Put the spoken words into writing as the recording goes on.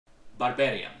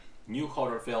Barbarian, new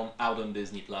horror film out on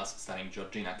Disney Plus starring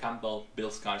Georgina Campbell,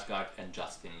 Bill Skarsgård and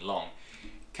Justin Long.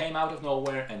 Came out of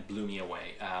nowhere and blew me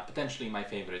away. Potentially my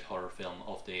favorite horror film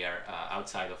of the year,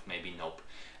 outside of maybe Nope.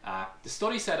 The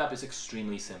story setup is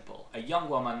extremely simple. A young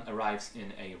woman arrives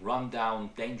in a rundown,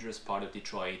 dangerous part of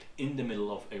Detroit in the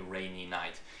middle of a rainy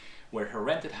night, where her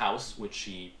rented house, which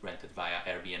she rented via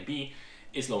Airbnb,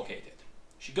 is located.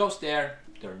 She goes there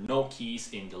are no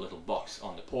keys in the little box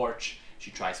on the porch. She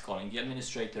tries calling the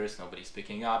administrators, nobody's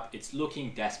picking up. It's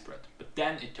looking desperate, but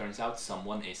then it turns out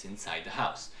someone is inside the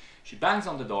house. She bangs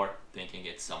on the door, thinking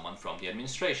it's someone from the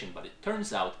administration, but it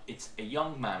turns out it's a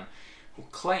young man who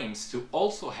claims to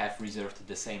also have reserved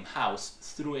the same house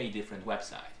through a different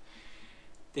website.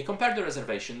 They compare the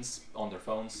reservations on their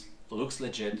phones. Looks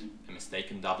legit, a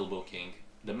mistaken double booking.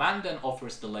 The man then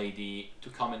offers the lady to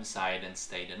come inside and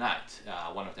stay the night.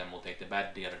 One of them will take the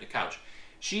bed, the other the couch.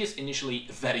 She is initially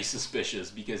very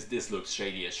suspicious because this looks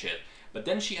shady as shit, but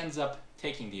then she ends up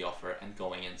taking the offer and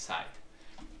going inside.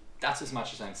 That's as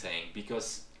much as I'm saying,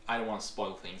 because I don't want to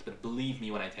spoil things, but believe me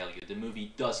when I tell you, the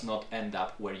movie does not end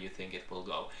up where you think it will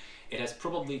go. It has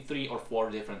probably 3 or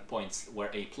 4 different points where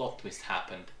a plot twist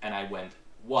happened and I went,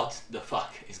 what the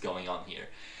fuck is going on here?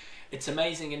 It's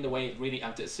amazing in the way it really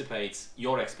anticipates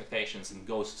your expectations and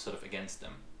goes sort of against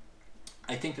them.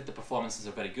 I think that the performances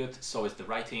are very good, so is the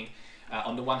writing.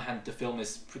 On the one hand, the film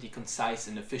is pretty concise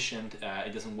and efficient.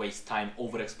 It doesn't waste time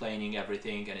over-explaining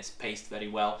everything and is paced very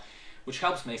well, which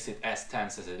helps make it as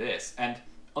tense as it is. And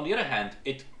on the other hand,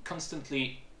 it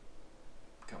constantly...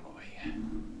 Come over here.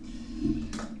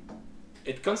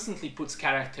 It constantly puts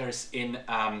characters in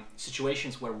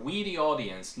situations where we, the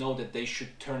audience, know that they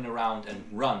should turn around and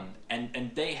run,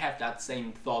 and they have that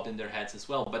same thought in their heads as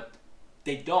well, but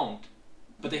they don't.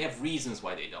 But they have reasons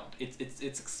why they don't.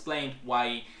 It's explained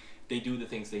why they do the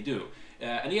things they do.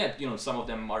 And yet, you know, some of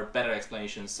them are better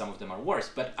explanations, some of them are worse,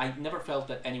 but I never felt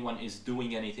that anyone is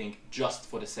doing anything just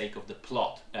for the sake of the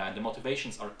plot. The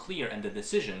motivations are clear and the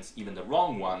decisions, even the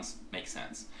wrong ones, make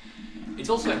sense. It's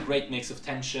also a great mix of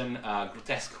tension,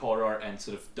 grotesque horror and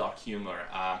sort of dark humor.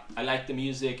 I like the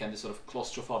music and the sort of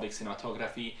claustrophobic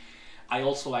cinematography. I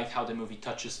also like how the movie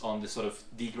touches on the sort of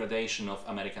degradation of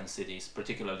American cities,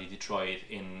 particularly Detroit,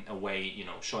 in a way, you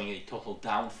know, showing a total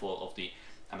downfall of the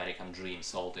American dream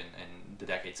sold in the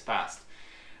decades past.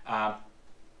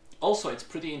 Also, it's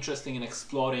pretty interesting in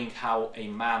exploring how a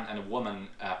man and a woman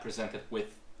presented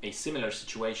with a similar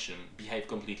situation behave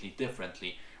completely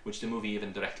differently, which the movie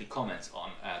even directly comments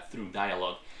on through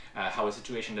dialogue. How a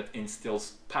situation that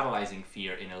instills paralyzing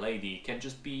fear in a lady can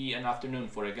just be an afternoon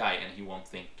for a guy and he won't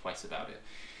think twice about it.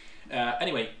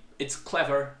 Anyway, it's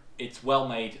clever, it's well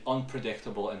made,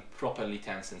 unpredictable and properly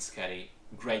tense and scary.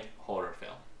 Great horror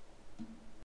film.